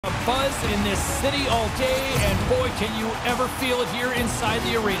A buzz in this city all day, and boy, can you ever feel it here inside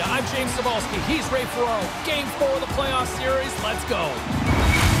the arena. I'm James Cybulski. He's Ray Ferraro. Game 4 of the playoff series. Let's go.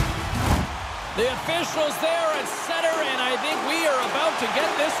 The officials there at center, and I think we are about to get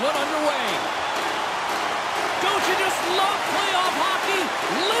this one underway. Don't you just love playoff hockey?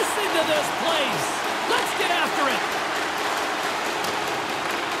 Listen to this place. Let's get after it.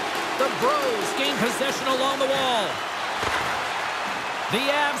 The Bros gain possession along the wall. The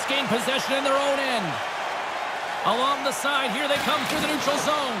Avs gain possession in their own end. Along the side, here they come through the neutral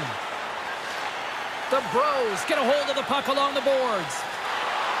zone. The Bros get a hold of the puck along the boards.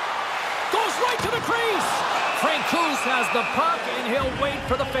 Goes right to the crease. Frank Cruz has the puck, and he'll wait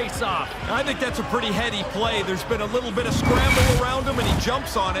for the face-off. I think that's a pretty heady play. There's been a little bit of scramble around him, and he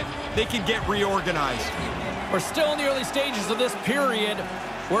jumps on it. They can get reorganized. We're still in the early stages of this period.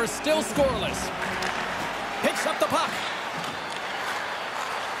 We're still scoreless. Picks up the puck.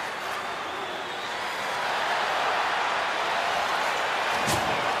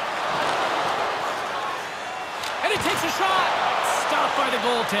 And he takes a shot. Stopped by the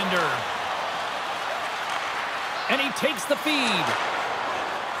goaltender. And he takes the feed.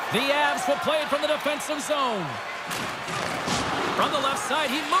 The Avs will play it from the defensive zone. From the left side,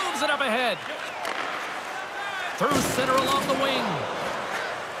 he moves it up ahead. Through center along the wing.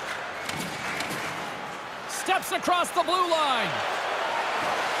 Steps across the blue line.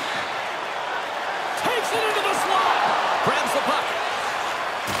 Takes it into the slot. Grabs the puck.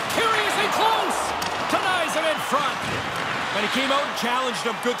 Here he is in close. Denies him in front. But he came out and challenged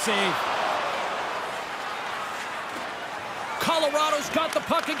him. Good save. Colorado's got the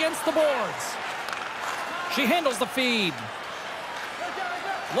puck against the boards. She handles the feed.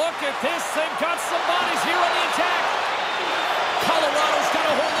 Look at this. They've got some bodies here on the attack. Colorado's got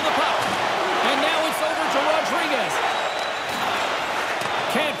a hold of the puck. And now it's over to Rodriguez.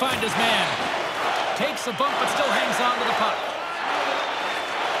 Can't find his man. Takes a bump but still hangs on to the puck.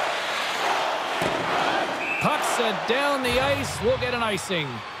 Puck set down the ice. We'll get an icing.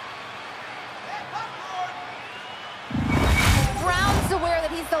 Brown's aware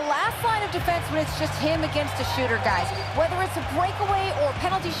that he's the last line of defense when it's just him against a shooter, guys. Whether it's a breakaway or a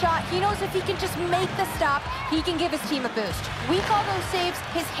penalty shot, he knows if he can just make the stop, he can give his team a boost. We call those saves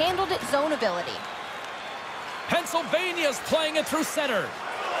his handled-it zone ability. Pennsylvania's playing it through center.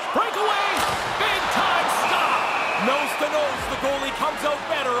 Breakaway! Big time stop! Nose to nose, the goalie comes out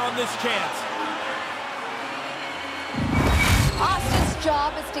better on this chance. Austin's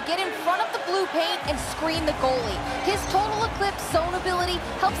job is to get in front of the blue paint and screen the goalie. His total eclipse zone ability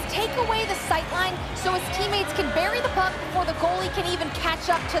helps take away the sight line so his teammates can bury the puck before the goalie can even catch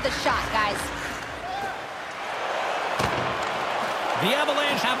up to the shot, guys. The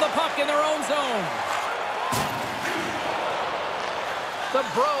Avalanche have the puck in their own zone. The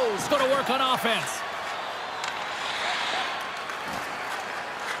Bros going to work on offense.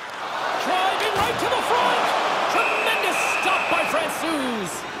 Driving right to the front. Tremendous stop by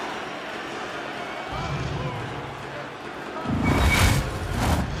Francouz.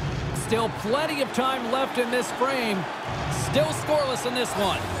 Still plenty of time left in this frame. Still scoreless in this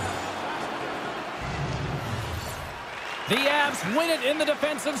one. The Avs win it in the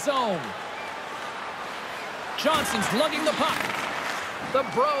defensive zone. Johnson's lugging the puck. The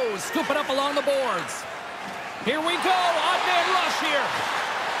Bros scoop it up along the boards. Here we go. Odd man rush here.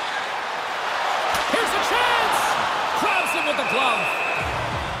 Here's a chance. Grabs him with the glove.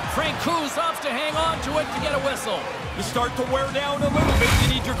 Frank Cruz opts to hang on to it to get a whistle. You start to wear down a little bit. You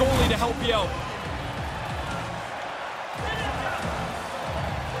need your goalie to help you out.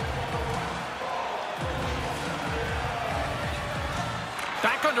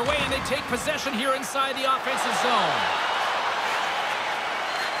 Back underway, and they take possession here inside the offensive zone.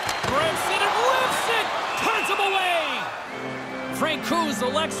 Grips it and lifts it. Turns him away. Frank Cruz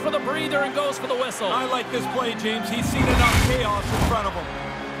elects for the breather and goes for the whistle. I like this play, James. He's seen enough chaos in front of him.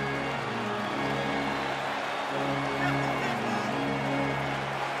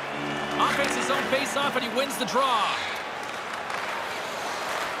 Offense his own face-off, and he wins the draw.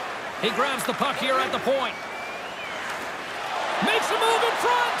 He grabs the puck here at the point. Makes a move in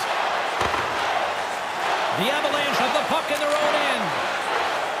front. The Avalanche have the puck in their own end.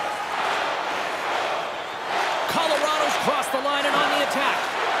 Colorado's crossed the line and on the attack.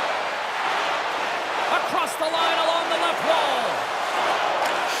 Across the line along the left wall.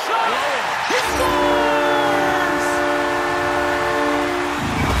 Shot! He scores!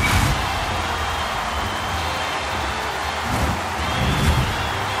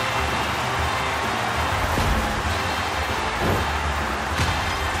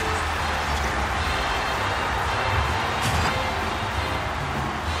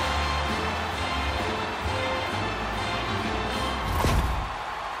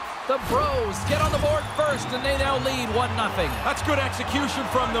 The Bros get on the board first, and they now lead 1-0. That's good execution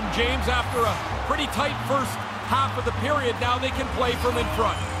from them, James. After a pretty tight first half of the period, now they can play from in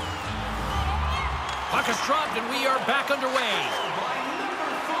front. Puck is dropped, and we are back underway.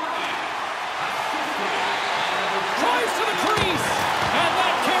 Drives to the crease, and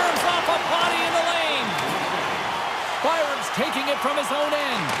that caroms off a body in the lane. Byron's taking it from his own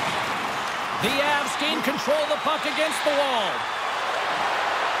end. The Avs gain control of the puck against the wall.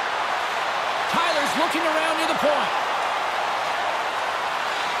 Tyler's looking around near the point.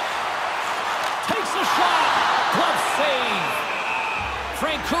 Takes a shot. Glove save.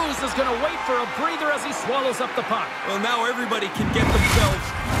 Frank Kuz is going to wait for a breather as he swallows up the puck. Well, now everybody can get themselves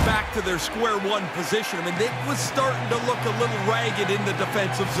back to their square one position. I mean, it was starting to look a little ragged in the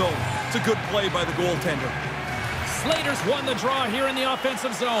defensive zone. It's a good play by the goaltender. Slater's won the draw here in the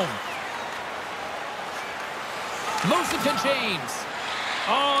offensive zone. Moves it to James.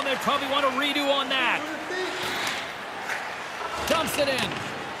 Oh, they probably want a redo on that. Dumps it in.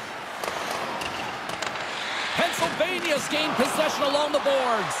 Pennsylvania's gained possession along the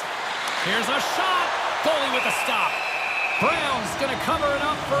boards. Here's a shot. Goalie with a stop. Brown's going to cover it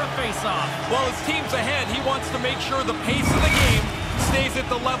up for a face-off. While his team's ahead, he wants to make sure the pace of the game stays at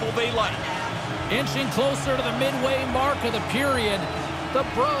the level they like. Inching closer to the midway mark of the period, the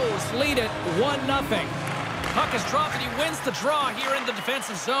Bros lead it 1-0. Puck is dropped, and he wins the draw here in the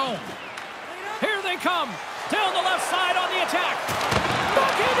defensive zone. Here they come. Down the left side on the attack.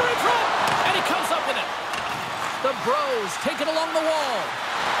 Backhander in front, and he comes up with it. The Bros take it along the wall.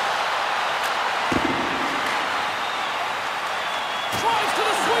 Drives to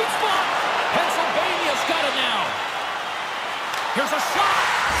the sweet spot. Pennsylvania's got it now. Here's a shot.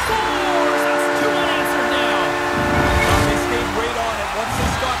 Scores! That's 2 unanswered now. They stayed right on it. Once they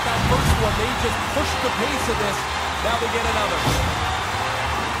got that first one, they just pushed the pace of this. Now they get another.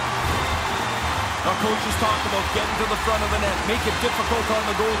 Our coaches talk about getting to the front of the net, make it difficult on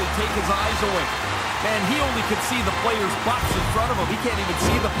the goalie, take his eyes away. Man, he only can see the players' butts in front of him. He can't even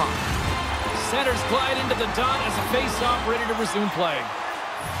see the puck. Centers glide into the dot as a face-off ready to resume play.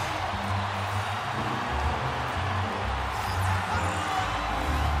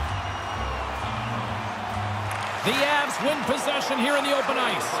 The Avs win possession here in the open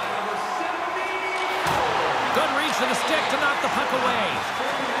ice. Good reach to the stick to knock the puck away.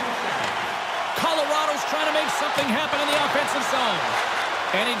 Colorado's trying to make something happen in the offensive zone.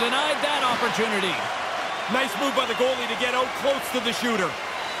 And he denied that opportunity. Nice move by the goalie to get out close to the shooter.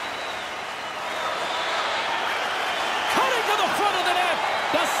 Cutting to the front of the net.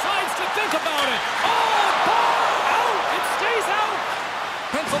 Decides to think about it. Oh, bar out. It stays out.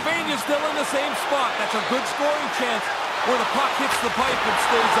 Pennsylvania's still in the same spot. That's a good scoring chance where the puck hits the pipe and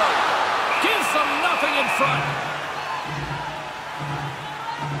stays out. Gives them nothing in front.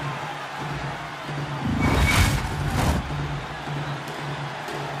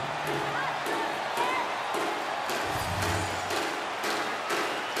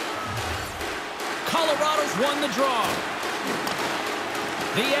 Colorado's won the draw.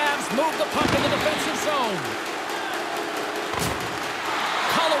 The Avs move the puck in the defensive zone.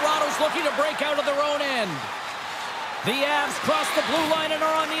 Colorado's looking to break out of their own end. The Avs cross the blue line and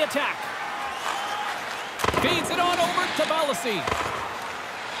are on the attack. Feeds it on over to Balassi.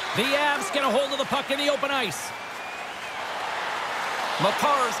 The Avs get a hold of the puck in the open ice.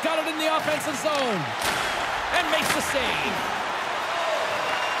 Makar's got it in the offensive zone and makes the save.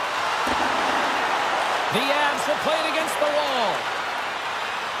 The Avs will play it against the wall.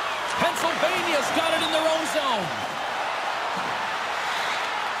 Pennsylvania's got it in their own zone.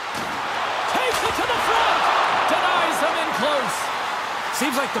 Takes it to the front. Denies him in close.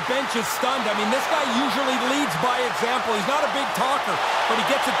 Seems like the bench is stunned. I mean, this guy usually leads by example. He's not a big talker, but he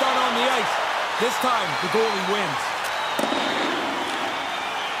gets it done on the ice. This time, the goalie wins.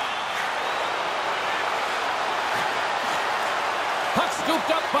 Puck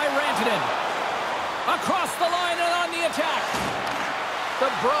scooped up by Rantanen. Across the line and on the attack. The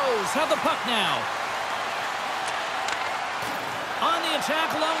Bros have the puck now. On the attack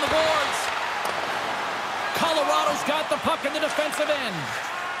along the boards. Colorado's got the puck in the defensive end.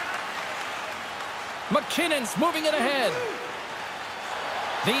 McKinnon's moving it ahead.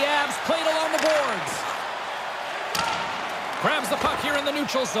 The Avs played along the boards. Grabs the puck here in the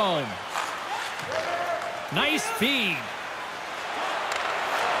neutral zone. Nice feed.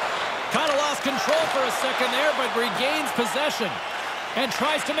 Kind of lost control for a second there, but regains possession. And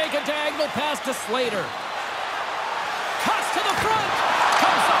tries to make a diagonal pass to Slater. Cuts to the front.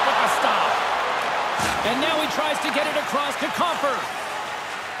 Comes up with a stop. And now he tries to get it across to Comfort.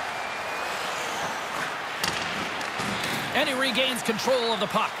 And he regains control of the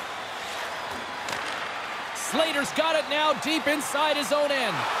puck. Slater's got it now deep inside his own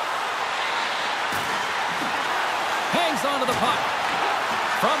end. Hangs onto the puck.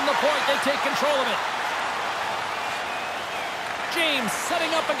 From the point, they take control of it. James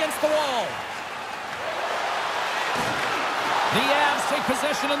setting up against the wall. The Avs take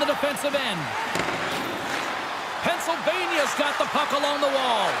possession in the defensive end. Pennsylvania's got the puck along the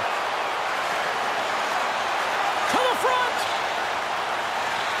wall. To the front.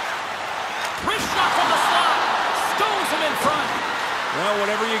 Wrist shot from the slot. Stones him in front. Well,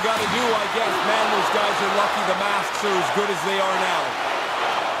 whatever you got to do, I guess. Man, those guys are lucky the masks are as good as they are now.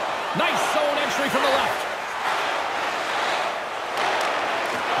 Nice zone entry from the left.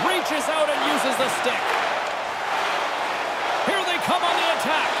 Reaches out and uses the stick. Here they come on the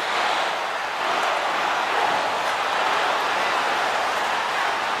attack.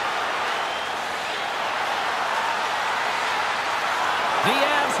 The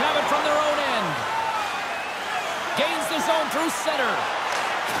Avs have it from their own end. Gains the zone through center.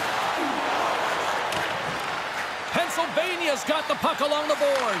 Pennsylvania's got the puck along the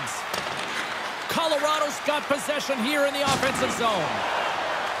boards. Colorado's got possession here in the offensive zone.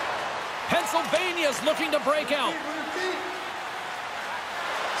 Pennsylvania's looking to break out.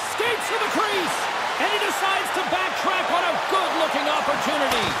 Skates to the crease, and he decides to backtrack on a good-looking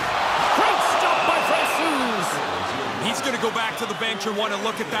opportunity. Great stop by Francouz. He's going to go back to the bench and want to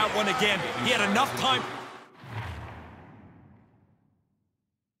look at that one again. He had enough time.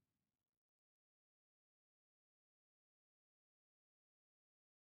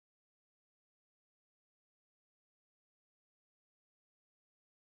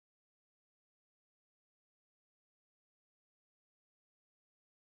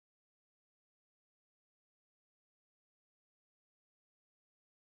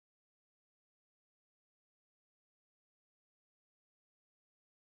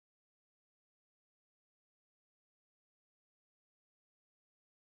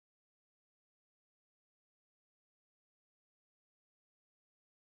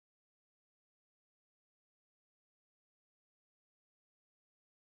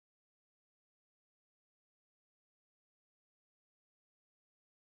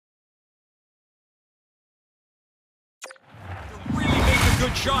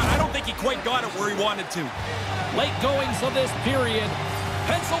 Good shot. I don't think he quite got it where he wanted to. Late goings of this period.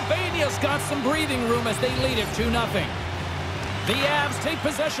 Pennsylvania's got some breathing room as they lead it 2-0. The Avs take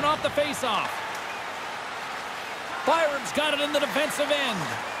possession off the faceoff. Byram's got it in the defensive end.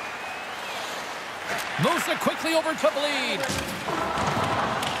 Moves it quickly over to Bleed.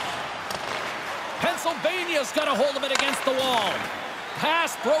 Pennsylvania's got a hold of it against the wall.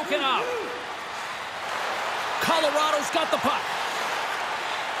 Pass broken up. Colorado's got the puck.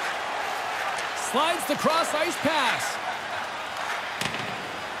 Slides the cross-ice pass.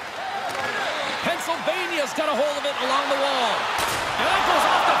 Pennsylvania's got a hold of it along the wall. And that goes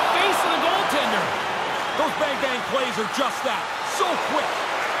off the face of the goaltender. Those bang-bang plays are just that. So quick.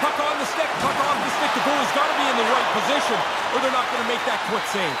 Puck on the stick, puck off the stick. The goalie's got to be in the right position, or they're not going to make that quick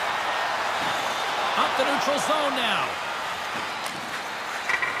save. Up the neutral zone now.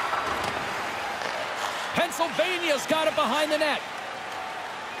 Pennsylvania's got it behind the net.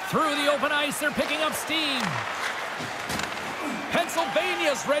 Through the open ice, they're picking up steam.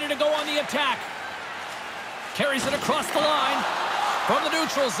 Pennsylvania's ready to go on the attack. Carries it across the line. From the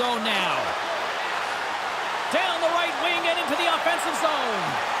neutral zone now. Down the right wing and into the offensive zone.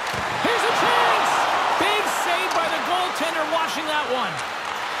 Here's a chance! Big save by the goaltender washing that one.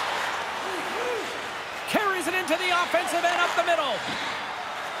 Carries it into the offensive end up the middle.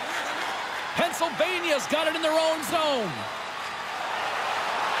 Pennsylvania's got it in their own zone.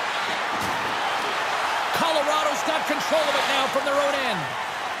 Colorado's got control of it now from their own end.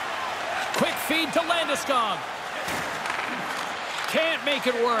 Quick feed to Landeskog. Can't make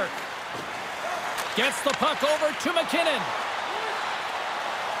it work. Gets the puck over to McKinnon.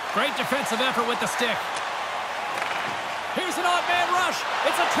 Great defensive effort with the stick. Here's an odd man rush.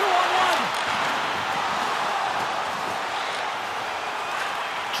 It's a 2-on-1.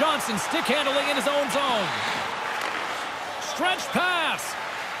 Johnson stick handling in his own zone. Stretch pass.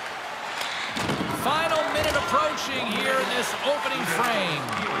 Final minute approaching here in this opening frame.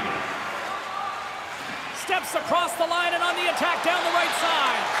 Steps across the line and on the attack down the right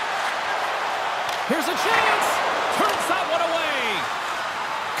side. Here's a chance. Turns that one away.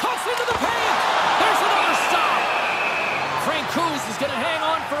 Cuts into the paint. There's another stop. Francouz is going to hang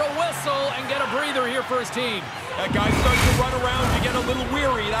on for a whistle and get a breather here for his team. That guy starts to run around. You get a little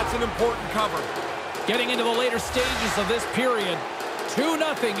weary. That's an important cover. Getting into the later stages of this period, 2-0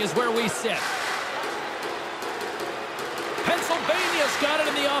 is where we sit. Pennsylvania's got it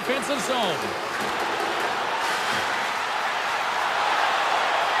in the offensive zone.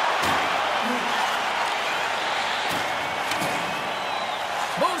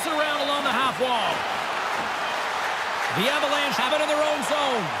 wall. The Avalanche have it in their own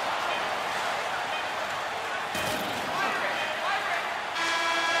zone.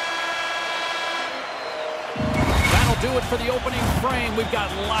 That'll do it for the opening frame. We've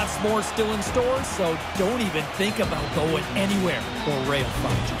got lots more still in store, so don't even think about going anywhere for rail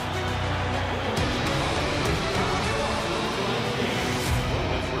fight.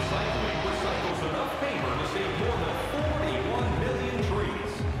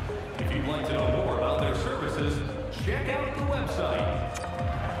 Check out the website.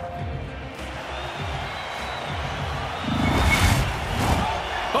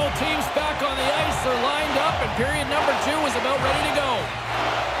 Both teams back on the ice. They're lined up, and period number 2 is about ready to go.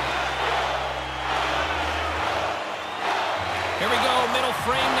 Here we go. Middle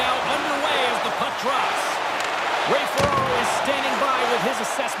frame now underway as the puck drops. Ray Ferraro is standing by with his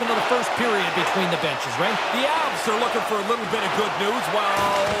assessment of the first period between the benches, Ray. The Avs are looking for a little bit of good news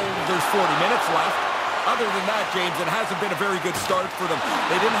while there's 40 minutes left. Other than that, James, it hasn't been a very good start for them.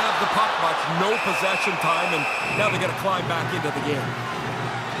 They didn't have the puck much, no possession time, and now they got to climb back into the game.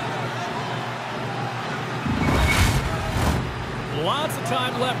 Lots of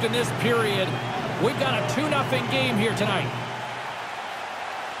time left in this period. We've got a 2-0 game here tonight.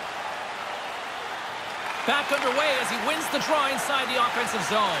 Back underway as he wins the draw inside the offensive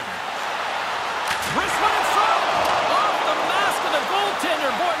zone. Wrist one in front! Off the mask of the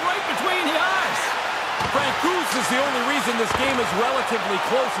goaltender, boy, right between the eyes. Frank Cruz is the only reason this game is relatively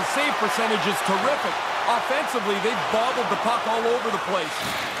close. His save percentage is terrific. Offensively, they've bobbled the puck all over the place.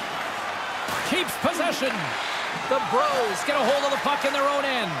 Keeps possession. The Bros get a hold of the puck in their own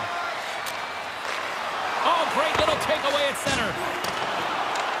end. Oh, great little takeaway at center.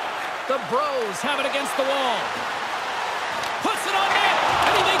 The Bros have it against the wall. Puts it on net,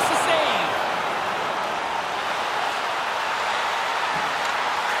 and he makes the save.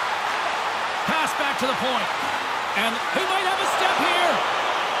 Pass back to the point. And he might have a step here.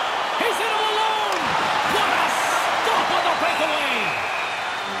 He's in all alone. What a stop on the breakaway.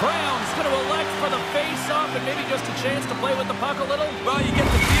 Brown's going to elect for the face-off and maybe just a chance to play with the puck a little. Well, you get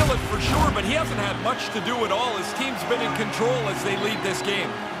to feel it for sure, but he hasn't had much to do at all. His team's been in control as they lead this game.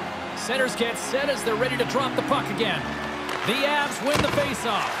 Centers get set as they're ready to drop the puck again. The Avs win the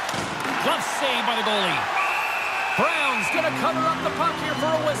face-off. Glove save by the goalie. Brown's going to cover up the puck here for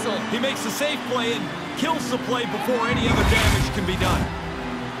a whistle. He makes a safe play and kills the play before any other damage can be done.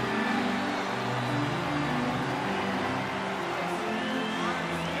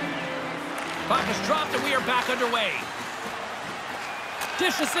 Puck is dropped and we are back underway.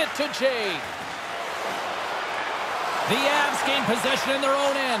 Dishes it to Jay. The Avs gain possession in their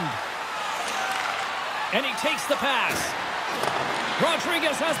own end. And he takes the pass.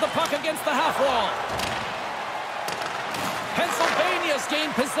 Rodriguez has the puck against the half wall. Pennsylvania's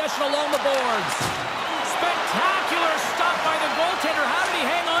gained possession along the boards. Spectacular stop by the goaltender. How did he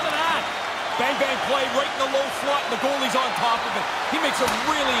hang on to that? Bang, bang play right in the low slot, and the goalie's on top of it. He makes a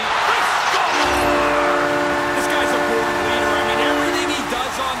really nice stop. This guy's a born leader. I mean, everything he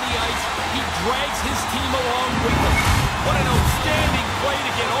does on the ice, he drags his team along with him. What an outstanding play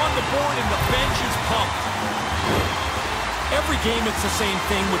to get on the board, and the bench is pumped. Every game, it's the same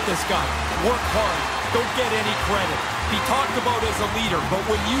thing with this guy. Work hard. Don't get any credit. Be talked about as a leader, but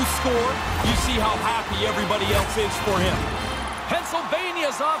when you score, you see how happy everybody else is for him.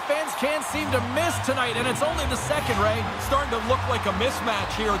 Pennsylvania's offense can't seem to miss tonight, and it's only the second, Ray. Starting to look like a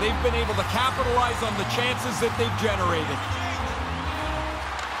mismatch here. They've been able to capitalize on the chances that they've generated.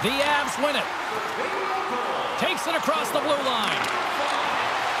 The Avs win it. Takes it across the blue line.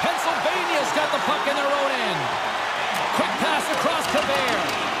 Pennsylvania's got the puck in their own end. Quick pass across to Bear.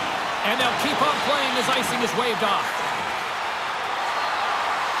 And they'll keep on playing as icing is waved off.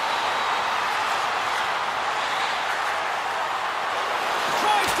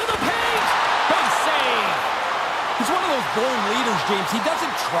 Drives to the paint. Big save. He's one of those born leaders, James. He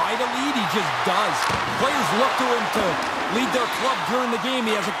doesn't try to lead, he just does. Players look to him to lead their club during the game.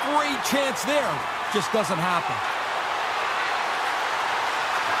 He has a great chance there. Just doesn't happen.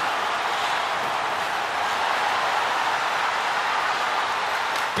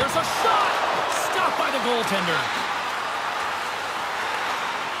 Here's a shot! Stopped by the goaltender.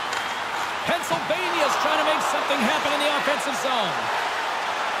 Pennsylvania's trying to make something happen in the offensive zone.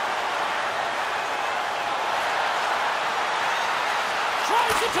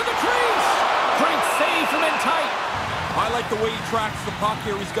 Drives it to the crease! Great save from in tight. I like the way he tracks the puck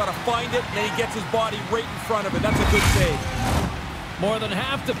here. He's got to find it, and then he gets his body right in front of it. That's a good save. More than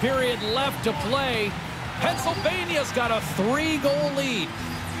half the period left to play. Pennsylvania's got a 3-goal lead.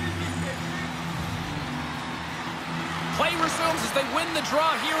 Play resumes as they win the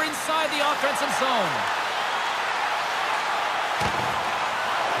draw here inside the offensive zone.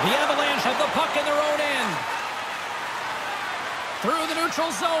 The Avalanche have the puck in their own end. Through the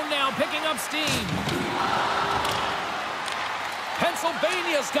neutral zone now, picking up steam.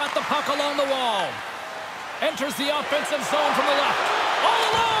 Pennsylvania's got the puck along the wall. Enters the offensive zone from the left. All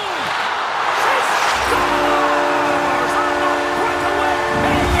alone! She scores on the breakaway!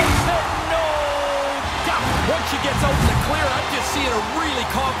 And makes it no doubt. Once she gets out in the clear, I'm just seeing a really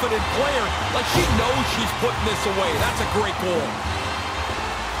confident player. Like she knows she's putting this away. That's a great goal.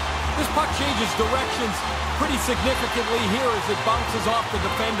 This puck changes directions pretty significantly here as it bounces off the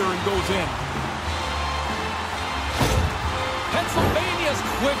defender and goes in. Pennsylvania's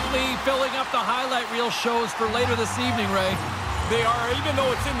quickly filling up the highlight reel shows for later this evening, Ray. They are, even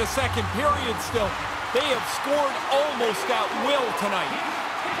though it's in the second period still, they have scored almost at will tonight.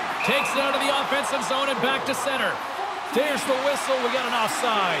 Takes it out of the offensive zone and back to center. There's the whistle. We got an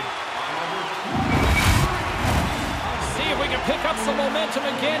offside. See if we can pick up some momentum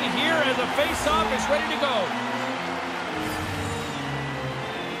again here as the face-off is ready to go.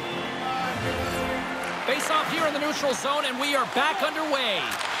 Face-off here in the neutral zone, and we are back underway.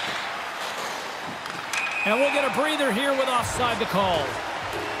 And we'll get a breather here with offside the call.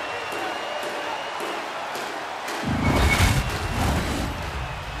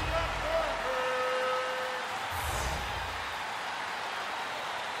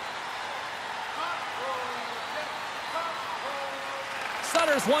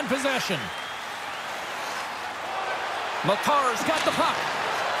 Sutter's won possession. Makar's got the puck.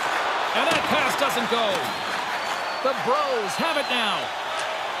 And that pass doesn't go. The Bros have it now.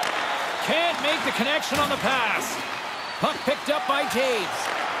 Can't make the connection on the pass. Puck picked up by Taves.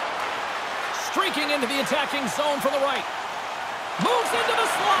 Streaking into the attacking zone from the right. Moves into the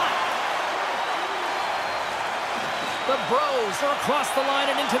slot. The Bros are across the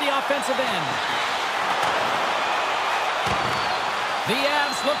line and into the offensive end. The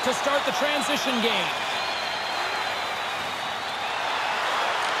Avs look to start the transition game.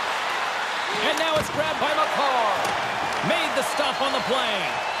 And now it's grabbed by Makar. Made the stop on the play.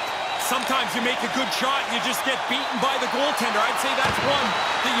 Sometimes you make a good shot and you just get beaten by the goaltender. I'd say that's one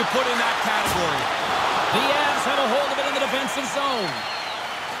that you put in that category. The Avs have a hold of it in the defensive zone.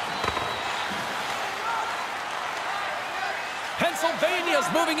 Pennsylvania's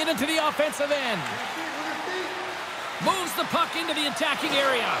moving it into the offensive end. Moves the puck into the attacking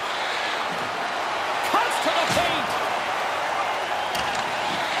area. Cuts to the paint.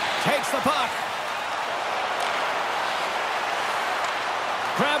 Takes the puck.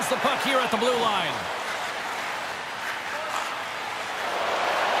 Grabs the puck here at the blue line.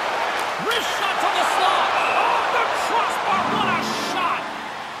 Wrist shot from the slot. Oh, the crossbar. What a shot.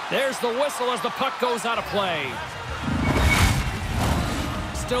 There's the whistle as the puck goes out of play.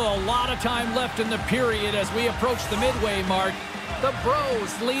 Still a lot of time left in the period as we approach the midway mark. The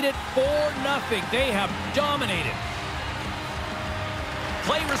Bros lead it 4-0. They have dominated.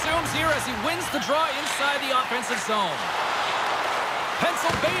 Play resumes here as he wins the draw inside the offensive zone.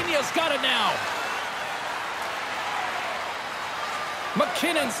 Pennsylvania's got it now.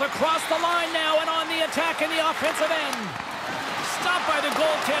 McKinnon's across the line now and on the attack in the offensive end. Stopped by the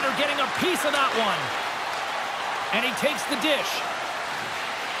goaltender, getting a piece of that one. And he takes the dish.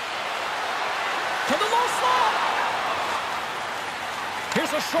 To the low slot.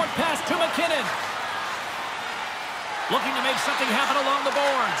 Here's a short pass to McKinnon. Looking to make something happen along the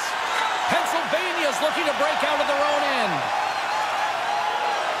boards. Pennsylvania's looking to break out of their own end.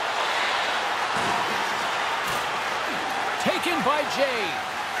 Taken by Jay.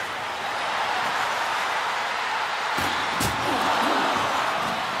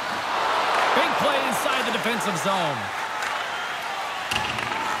 Big play inside the defensive zone.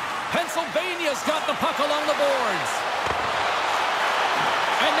 Pennsylvania's got the puck along the boards.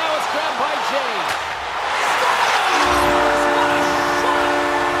 And now it's grabbed by Jay.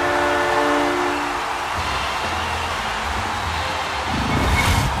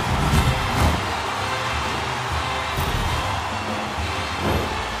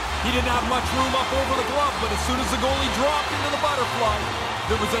 He didn't have much room up over the glove, but as soon as the goalie dropped into the butterfly,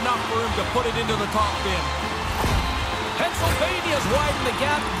 there was enough for him to put it into the top bin. Pennsylvania's widened the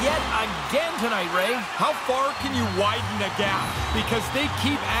gap yet again tonight, Ray. How far can you widen a gap? Because they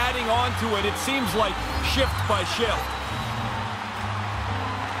keep adding on to it, it seems like, shift by shift.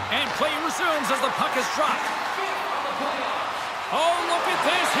 And play resumes as the puck is dropped. Oh, look at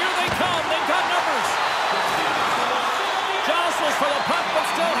this. Here they come. They've got numbers. Jostles for the puck, but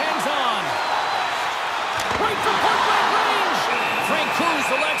still hangs on. Right for point blank range. Frank Cruz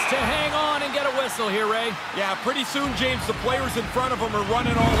elects to hang on and get a whistle. whistle here, Ray. Yeah, pretty soon, James, the players in front of him are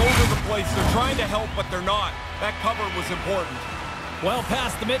running all over the place. They're trying to help, but they're not. That cover was important. Well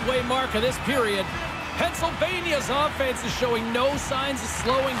past the midway mark of this period, Pennsylvania's offense is showing no signs of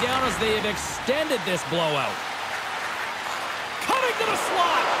slowing down as they have extended this blowout. Cutting to the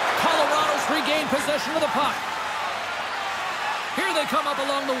slot. Colorado's regained possession of the puck. Here they come up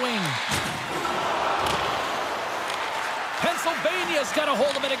along the wing. Pennsylvania's got a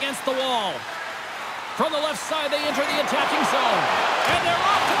hold of it against the wall. From the left side, they enter the attacking zone. And they're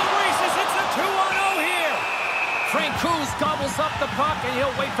off to the races. It's a 2-on-0 here. Frank Cruz gobbles up the puck, and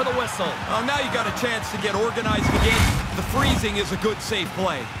he'll wait for the whistle. Well, now you got a chance to get organized again. The freezing is a good, safe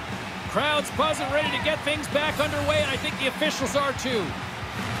play. Crowd's buzzing, ready to get things back underway, and I think the officials are too.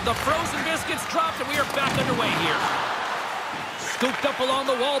 The frozen biscuits dropped, and we are back underway here. Scooped up along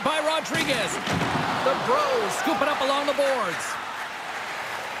the wall by Rodriguez. The Bros scoop it up along the boards.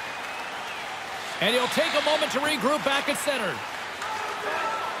 And he'll take a moment to regroup back at center.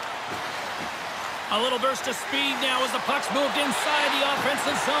 A little burst of speed now as the puck's moved inside the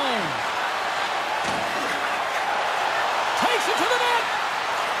offensive zone. Takes it to the net.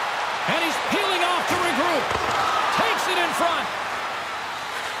 And he's peeling off to regroup. Takes it in front.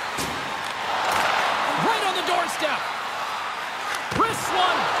 Right on the doorstep. Wrist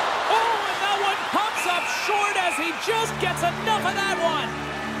one. Oh, and that one pops up short as he just gets enough of that one.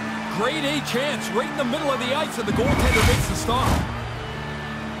 Grade A chance right in the middle of the ice, and the goaltender makes the stop.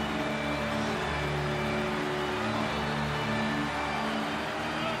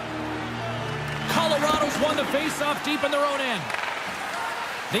 Colorado's won the face-off deep in their own end.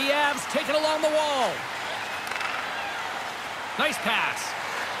 The Avs take it along the wall. Nice pass.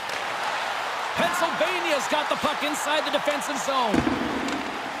 Pennsylvania's got the puck inside the defensive zone.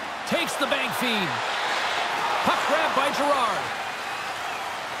 Takes the bank feed. Puck grabbed by Girard.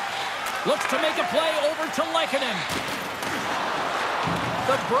 Looks to make a play over to Lehkonen.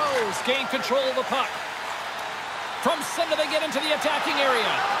 The Bros gain control of the puck. From center, they get into the attacking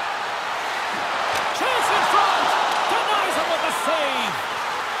area. Chance in front. Denies him with a save.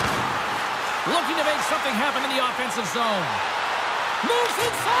 Looking to make something happen in the offensive zone. Moves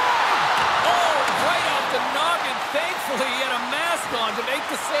inside. Oh, right off the noggin. Thankfully, he had a mask on to make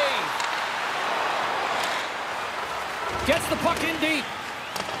the save. Gets the puck in deep.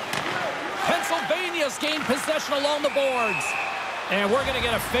 Pennsylvania's gained possession along the boards. And we're going to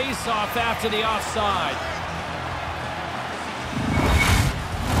get a face-off after the offside.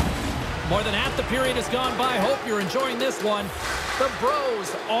 More than half the period has gone by. Hope you're enjoying this one. The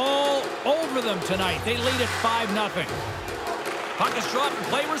Bros all over them tonight. They lead at 5-0. Puck is dropped and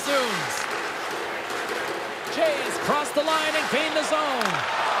play resumes. Jays cross the line and gain the zone.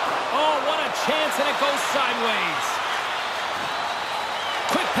 Oh, what a chance, and it goes sideways.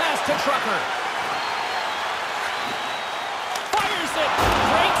 Quick pass to Trucker. Fires it.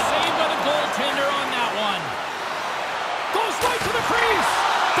 Great save by the goaltender on that one. Goes right to the crease.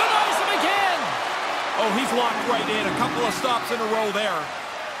 Denies him again. Oh, he's locked right in. A couple of stops in a row there.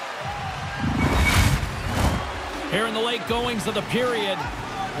 Here in the late goings of the period,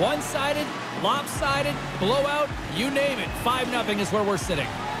 one-sided, lopsided, blowout, you name it. 5-0 is where we're sitting.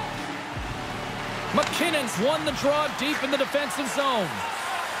 McKinnon's won the draw deep in the defensive zone.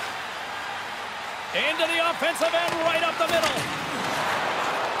 Into the offensive end, right up the middle.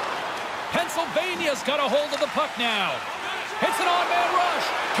 Pennsylvania's got a hold of the puck now. It's an on-man rush.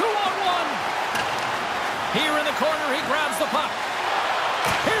 2-on-1. Here in the corner, he grabs the puck.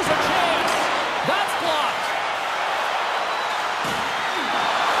 Here's a chance. That's blocked.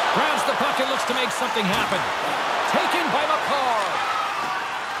 Grabs the puck and looks to make something happen. Taken by McCarr.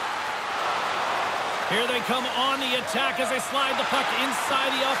 Here they come on the attack as they slide the puck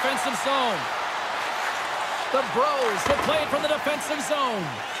inside the offensive zone. The Bros will play it from the defensive zone.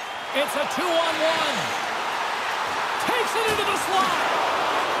 It's a 2-on-1. Takes it into the slot.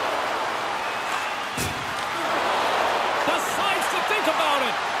 Decides to think about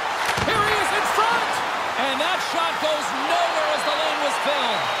it. Here he is in front. And that shot goes nowhere as the lane was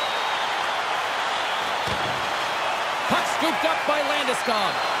filled. Puck scooped up by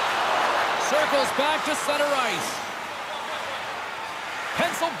Landeskog. Circles back to center ice.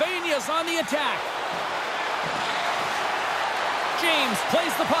 Pennsylvania's on the attack. James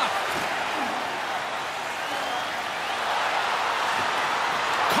plays the puck.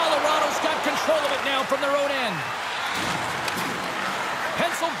 Colorado's got control of it now from their own end.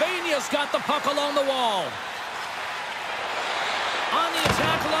 Pennsylvania's got the puck along the wall. On the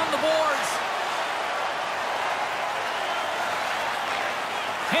attack along the boards.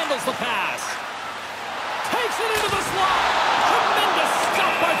 Handles the pass. Takes it into the slot. Tremendous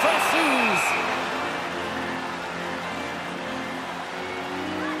stop by Francouz.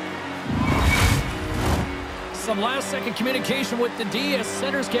 Some last-second communication with the D as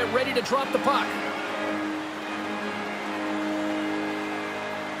centers get ready to drop the puck.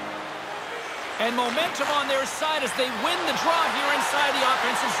 And momentum on their side as they win the draw here inside the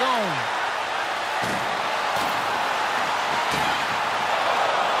offensive zone.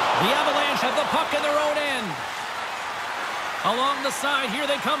 The Avalanche have the puck in their own end. Along the side, here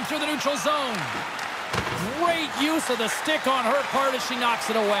they come through the neutral zone. Great use of the stick on her part as she knocks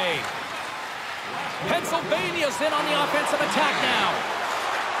it away. Pennsylvania's in on the offensive attack now.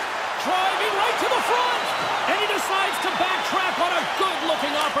 Driving right to the front. And he decides to backtrack on a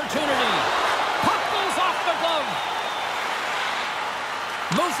good-looking opportunity. Puck goes off the glove.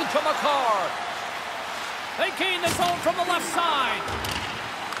 Moves it to McCarr. They gain the zone from the left side.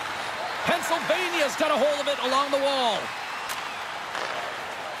 Pennsylvania's got a hold of it along the wall.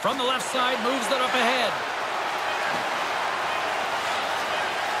 From the left side, moves it up ahead.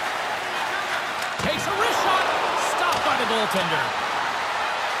 Takes a wrist shot. Stopped by the goaltender.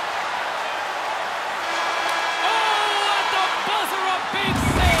 Oh, at the buzzer, a big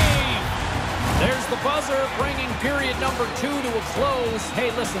save. There's the buzzer, bringing period number 2 to a close. Hey,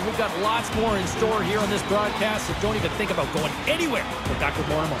 listen, we've got lots more in store here on this broadcast, so don't even think about going anywhere. We're back with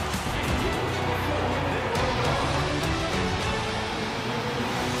more in a moment.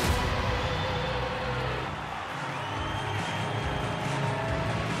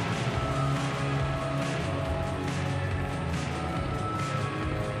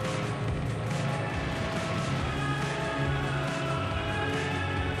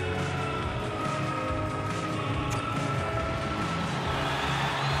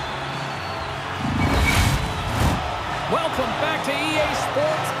 Welcome back to EA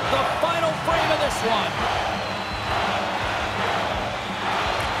Sports, the final frame of this one.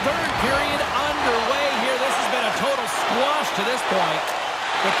 Third period underway here. This has been a total squash to this point.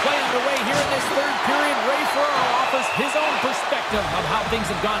 With play underway here in this third period, Ray Ferraro offers his own perspective of how things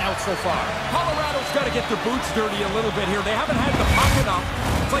have gone out so far. Colorado's got to get their boots dirty a little bit here. They haven't had the puck enough.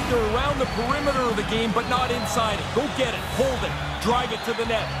 It's like they're around the perimeter of the game, but not inside it. Go get it, hold it, drive it to the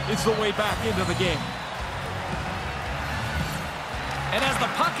net. It's the way back into the game. And as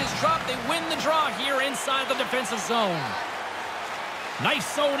the puck is dropped, they win the draw here inside the defensive zone. Nice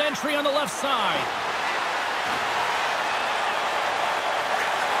zone entry on the left side.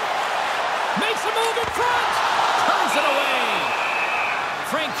 Makes a move in front. Turns it away.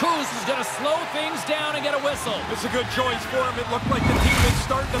 Frank Cruz is going to slow things down and get a whistle. It's a good choice for him. It looked like the team is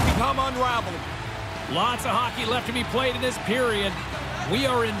starting to become unraveled. Lots of hockey left to be played in this period. We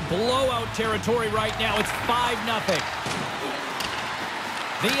are in blowout territory right now. It's 5-0.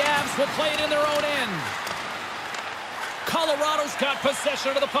 The Avs will play it in their own end. Colorado's got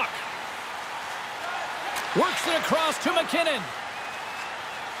possession of the puck. Works it across to McKinnon.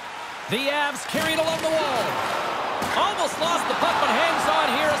 The Avs carry it along the wall. Almost lost the puck, but hangs on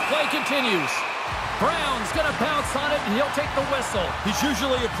here as play continues. Brown's going to bounce on it, and he'll take the whistle. He's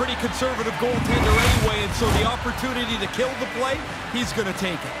usually a pretty conservative goaltender anyway, and so the opportunity to kill the play, he's going to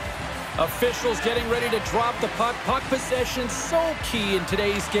take it. Officials getting ready to drop the puck. Puck possession so key in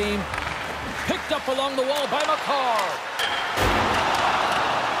today's game. Picked up along the wall by McCarr.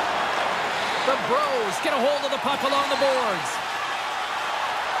 The Bros get a hold of the puck along the boards.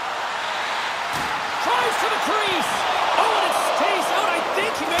 Tries to the crease. Oh, and it stays out. I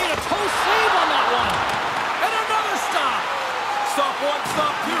think he made a toe save on that one. And another stop. Stop one,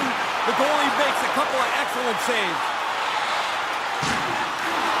 stop two. The goalie makes a couple of excellent saves.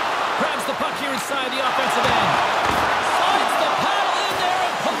 Grabs the puck here inside the offensive end. Slides the paddle in there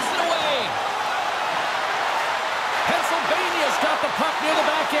and pumps it away. Pennsylvania's got the puck near the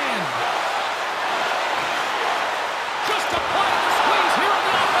back end. Just applying the squeeze here on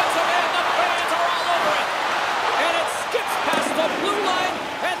the offensive end. The fans are all over it. And it skips past the blue line,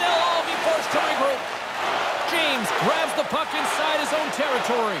 and they'll all be forced to regroup. James grabs the puck inside his own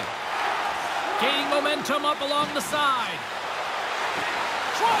territory. Gaining momentum up along the side.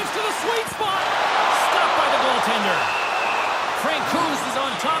 Drives to the sweet spot. Stopped by the goaltender. Frank Cruz is on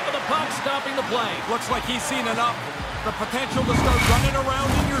top of the puck, stopping the play. Looks like he's seen enough. The potential to start running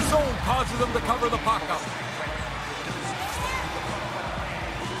around in your zone causes them to cover the puck up.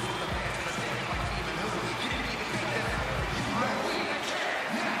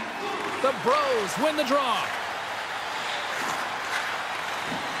 The Bros win the draw.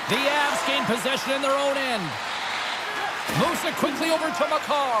 The Avs gain possession in their own end. Moves it quickly over to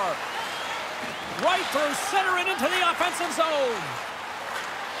McCarr. Right through center and into the offensive zone.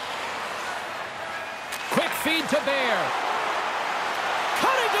 Quick feed to Bear.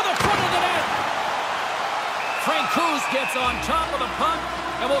 Cutting to the front of the net. Frank Cruz gets on top of the puck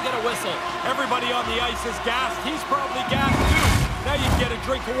and we'll get a whistle. Everybody on the ice is gassed. He's probably gassed too. Now you can get a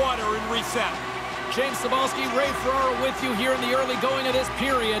drink of water and reset. James Cybulski, Ray Ferraro with you here in the early going of this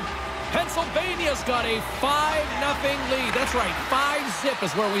period. Pennsylvania's got a 5-0 lead. That's right, 5-zip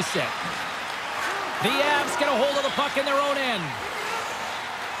is where we sit. The Avs get a hold of the puck in their own end.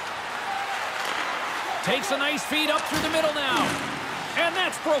 Takes a nice feed up through the middle now. And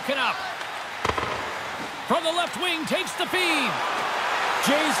that's broken up. From the left wing, takes the feed.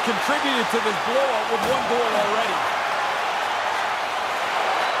 Jays contributed to this blowout with 1 goal already.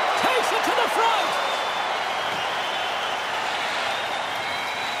 Takes it to the front.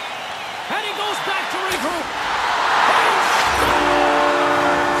 And he goes back to regroup.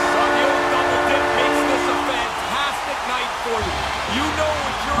 So the old double dip makes this a fantastic night for you. You know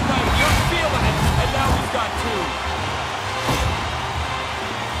it's your night. You're feeling it. And now he's got 2.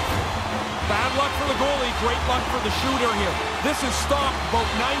 Bad luck for the goalie, great luck for the shooter here. This is stopped about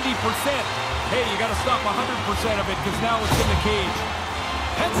 90%. Hey, you got to stop 100% of it because now it's in the cage.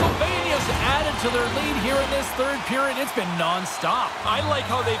 Pennsylvania's added to their lead here in this third period. It's been non-stop. I like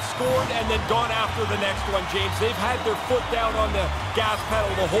how they've scored and then gone after the next one, James. They've had their foot down on the gas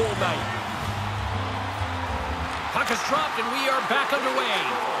pedal the whole night. Puck is dropped and we are back underway.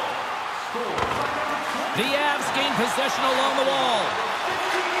 The Avs gain possession along the wall.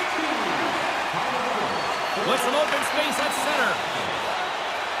 With some open space at center.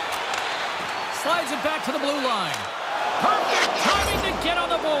 Slides it back to the blue line. Perfect timing to get on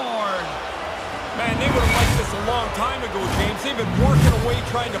the board. Man, they would have liked this a long time ago, James. They've been working away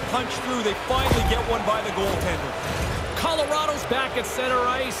trying to punch through. They finally get one by the goaltender. Colorado's back at center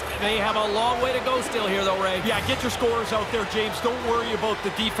ice. They have a long way to go still here, though, Ray. Yeah, get your scorers out there, James. Don't worry about the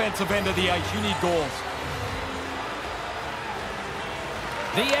defensive end of the ice. You need goals.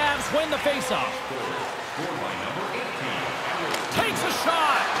 The Avs win the faceoff. Takes a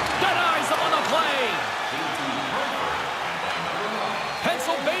shot. Denies him on the play.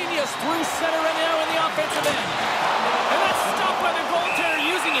 Pennsylvania's through center and now in the offensive end. And that's stopped by the goaltender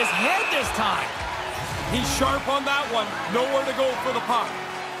using his head this time. He's sharp on that one. Nowhere to go for the puck.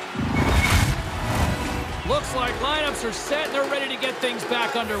 Looks like lineups are set and they're ready to get things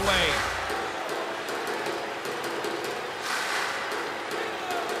back underway.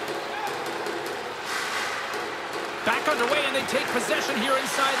 Back underway, and they take possession here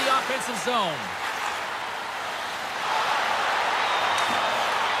inside the offensive zone.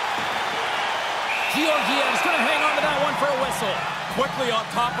 Georgiev's going to hang on to that one for a whistle. Quickly on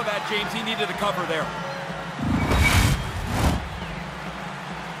top of that, James. He needed a cover there.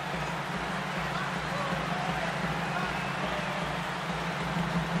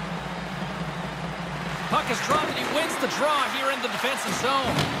 Puck is dropped, and he wins the draw here in the defensive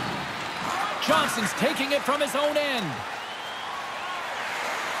zone. Johnson's taking it from his own end.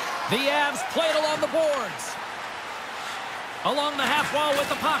 The Avs play it along the boards. Along the half wall with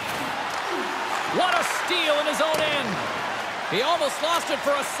the puck. What a steal in his own end. He almost lost it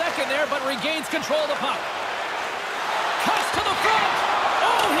for a second there, but regains control of the puck. Cuts to the front.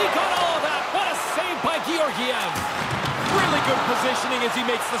 Oh, he got all of that. What a save by Georgiev. Really good positioning as he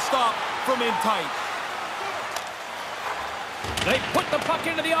makes the stop from in tight. They put the puck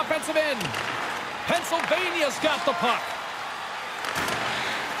into the offensive end. Pennsylvania's got the puck.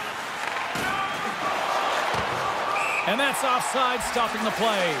 And that's offside, stopping the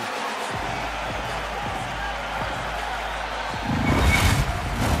play.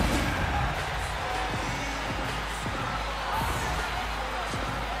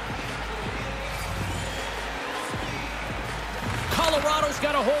 Colorado's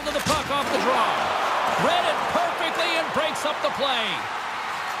got a hold of the puck off the draw. Read it perfectly and breaks up the play.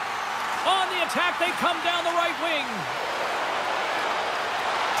 On the attack, they come down the right wing.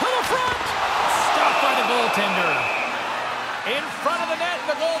 To the front. Stopped by the goaltender. In front of the net,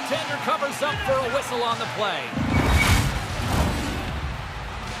 the goaltender covers up for a whistle on the play.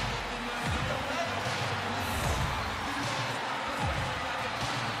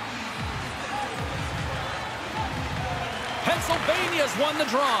 Pennsylvania's won the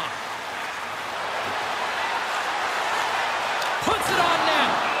draw. Puts it on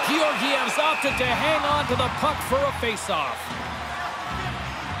net. Georgiev's opted to hang on to the puck for a faceoff.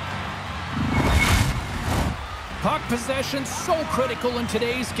 Puck possession so critical in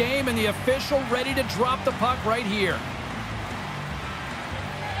today's game, and the official ready to drop the puck right here.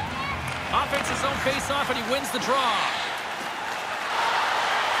 Offensive zone faceoff, and he wins the draw.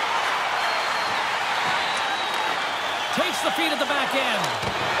 Takes the feed at the back end.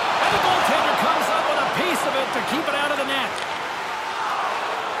 And the goaltender comes up with a piece of it to keep it out of the net.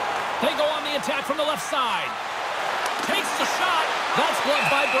 They go on the attack from the left side. Takes Missed the shot. That's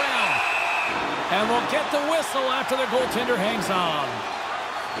blocked by Brown. And we'll get the whistle after the goaltender hangs on.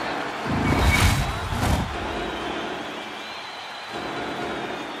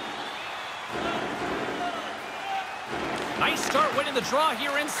 Nice start winning the draw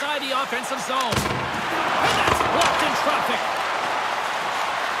here inside the offensive zone. And that's blocked in traffic.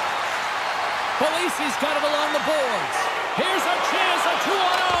 Polisi's got it along the boards. Here's a chance, a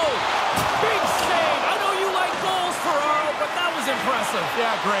 2-on-0. Big save. I know you like goals, Ferraro, but that was impressive.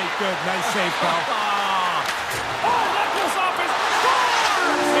 Yeah, great, good. Nice save, pal. Oh, that goes off his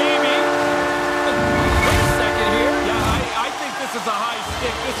scores! Maybe. Wait a second here. Yeah, I think this is a high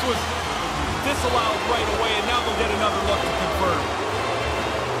stick. This was disallowed right away, and now they'll get another look to confirm.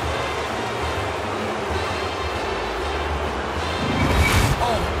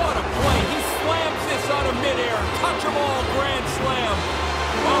 Oh, what a play. He slams this out of midair. Touch 'em all, grand slam.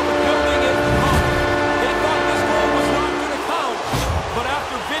 Well, the building is pumped. They thought this goal was not going to count, but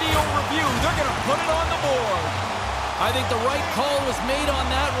after video review, they're going to put it on the board. I think the right call was made on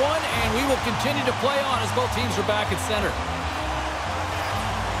that one, and we will continue to play on as both teams are back at center.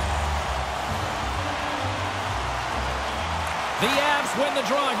 The Avs win the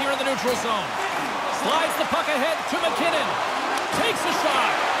draw here in the neutral zone. Slides the puck ahead to McKinnon. Takes a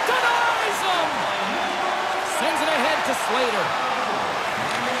shot. Denies him. Sends it ahead to Slater.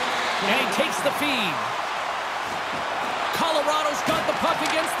 And he takes the feed. Colorado's got the puck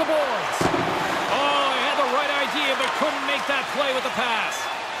against the boards. Oh, he had the right idea, but couldn't make that play with the pass.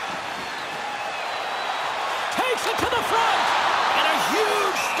 Takes it to the front. And a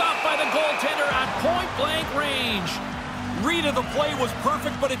huge stop by the goaltender at point-blank range. Read of the play was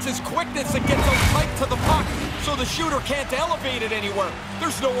perfect, but it's his quickness that gets out tight to the puck, so the shooter can't elevate it anywhere.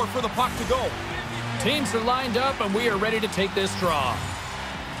 There's nowhere for the puck to go. Teams are lined up, and we are ready to take this draw.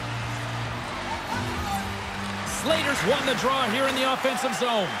 Slater's won the draw here in the offensive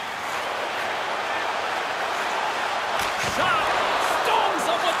zone. Shot! Stones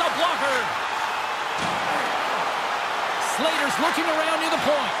him with the blocker! Slater's looking around near the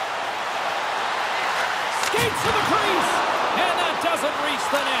point. Skates to the crease! And that doesn't reach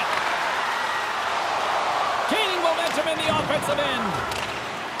the net. Gaining momentum in the offensive end.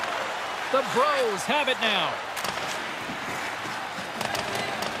 The Bros have it now.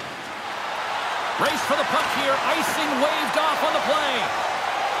 Race for the puck here. Icing waved off on the play.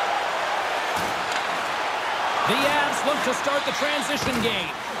 The Avs look to start the transition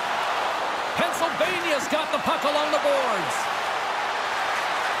game. Pennsylvania's got the puck along the boards.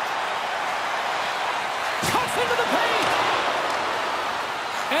 Cuts into the paint.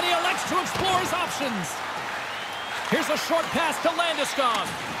 And he elects to explore his options. Here's a short pass to Landeskog.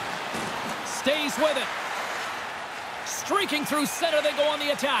 Stays with it. Streaking through center, they go on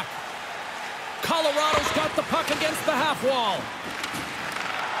the attack. Colorado's got the puck against the half wall.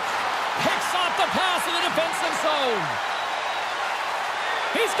 Picks off the pass in the defensive zone.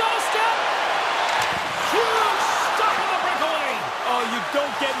 He's got a step. Huge stop in the breakaway. Oh, you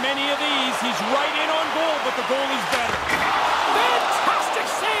don't get many of these. He's right in on goal, but the goalie's better. Fantastic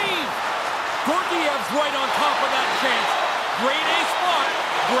save. Gorgiev's right on top of that chance. Great A spot,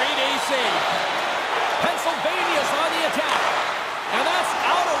 great A save. Pennsylvania's on the attack. And that's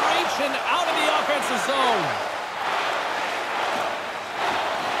out of reach and out of the offensive zone.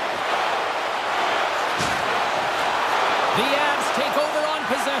 The Avs take over on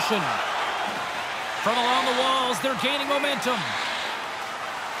possession. From along the walls, they're gaining momentum.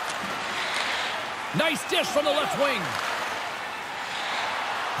 Nice dish from the left wing.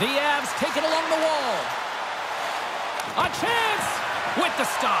 The Avs take it along the wall. A chance with the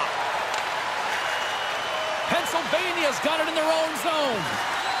stop. Pennsylvania's got it in their own zone.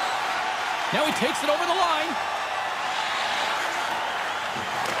 Now he takes it over the line.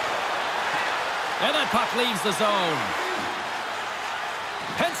 And that puck leaves the zone.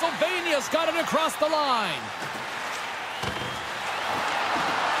 Pennsylvania's got it across the line.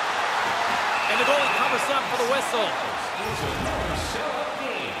 And the goalie covers up for the whistle.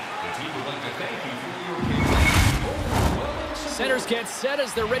 Centers get set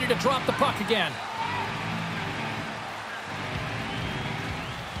as they're ready to drop the puck again.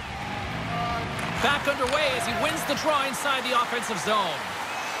 Back underway as he wins the draw inside the offensive zone.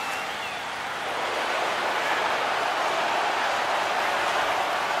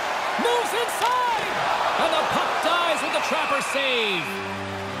 Moves inside! And the puck dies with the trapper save.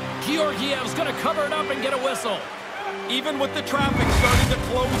 Georgiev's going to cover it up and get a whistle. Even with the traffic starting to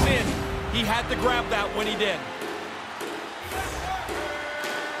close in, he had to grab that when he did.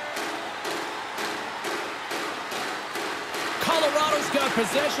 Colorado's got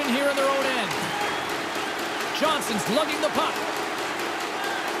possession here in their own end. Johnson's lugging the puck.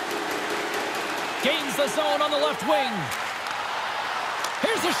 Gains the zone on the left wing.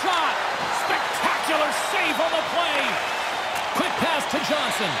 Here's a shot. Spectacular save on the play. Quick pass to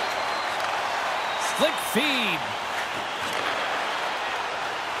Johnson. Slick feed.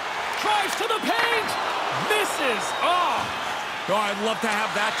 Drives to the paint. Misses. Oh, I'd love to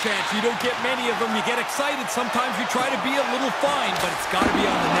have that chance. You don't get many of them. You get excited. Sometimes you try to be a little fine, but it's got to be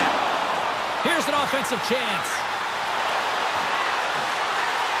on the net. Here's an offensive chance.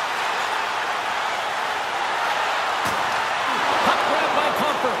 Puck grab by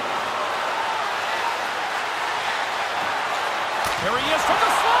Comfort. Here he is from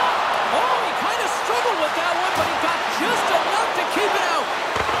the slot. Oh, he kind of struggled with that one, but he got just enough to keep it out.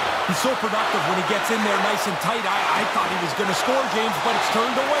 He's so productive when he gets in there nice and tight. I thought he was going to score, James, but it's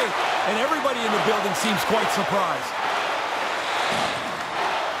turned away. And everybody in the building seems quite surprised.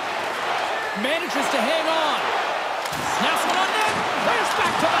 Manages to hang on. Snaps one on net. There's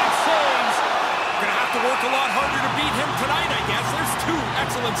back-to-back saves. Going to have to work a lot harder to beat him tonight, I guess. There's 2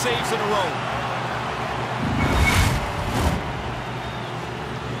 excellent saves in a row.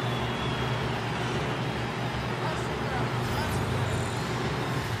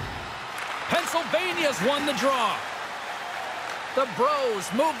 Pennsylvania's won the draw. The Bros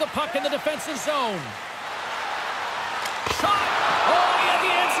move the puck in the defensive zone. Shot! Oh, he had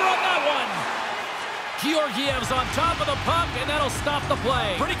the answer on that one. Georgiev's on top of the puck, and that'll stop the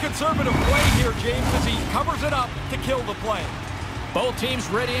play. Pretty conservative play here, James, as he covers it up to kill the play. Both teams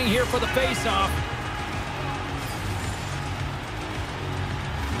readying here for the face-off.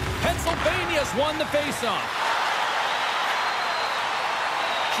 Pennsylvania's won the face-off.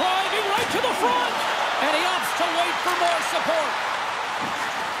 Driving right to the front, and he opts to wait for more support.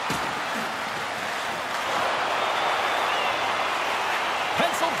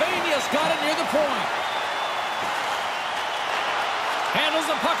 Pennsylvania's got it near the point. Handles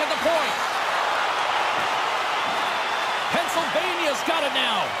the puck at the point. Pennsylvania's got it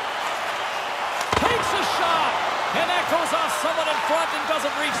now. Takes a shot, and that goes off someone in front and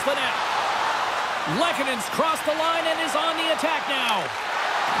doesn't reach the net. Lekkonen's crossed the line and is on the attack now.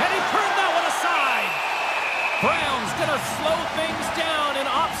 And he turned that one aside. Brown's going to slow things down and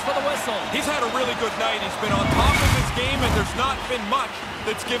opts for the whistle. He's had a really good night. He's been on top of his game, and there's not been much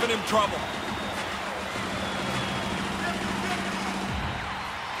that's given him trouble.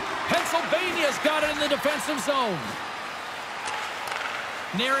 Pennsylvania's got it in the defensive zone.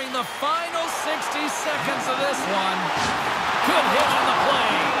 Nearing the final 60 seconds of this one. Good hit on the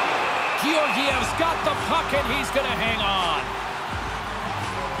play. Georgiev's got the puck, and he's going to hang on.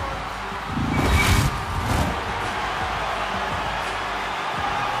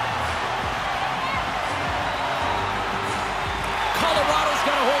 Colorado's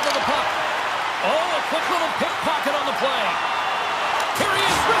got a hold of the puck. Oh, a quick little pickpocket on the play. Here he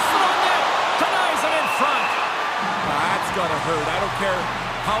is, wristed on net. Denies it in front. That's gotta hurt. I don't care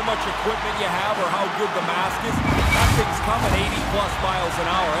how much equipment you have or how good the mask is. That thing's coming 80-plus miles an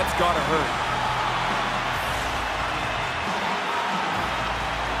hour. That's gotta hurt.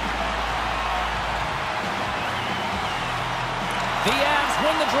 The Avs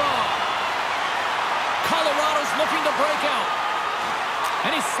win the draw. Colorado's looking to break out.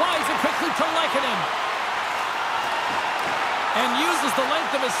 And he slides it quickly to Lekkonen. And uses the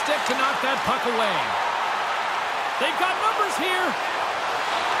length of his stick to knock that puck away. They've got numbers here.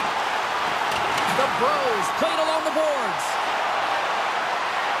 The Bros played along the boards.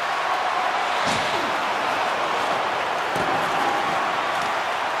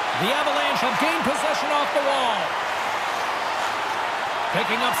 The Avalanche have gained possession off the wall.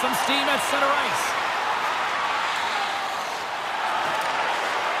 Picking up some steam at center ice.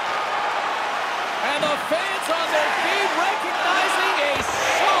 And the fans on their feet recognizing a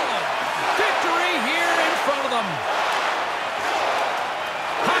solid victory here in front of them.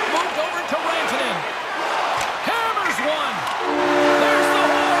 Puck moved over to Rantanen. Hammers one. There's the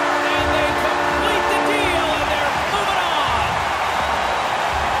horn, and they complete the deal, and they're moving on.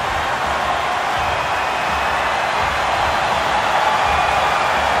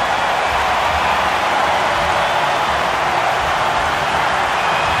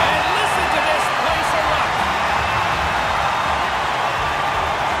 And listen to this place erupt.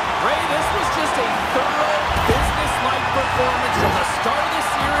 Ray, this was just a thorough, business-like performance from the start of the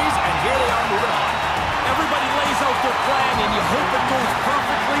series, and here they are moving on. Everybody lays out their plan, and you hope it goes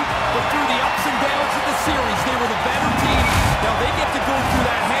perfectly, but through the ups and downs of the series, they were the better team. Now they get to go through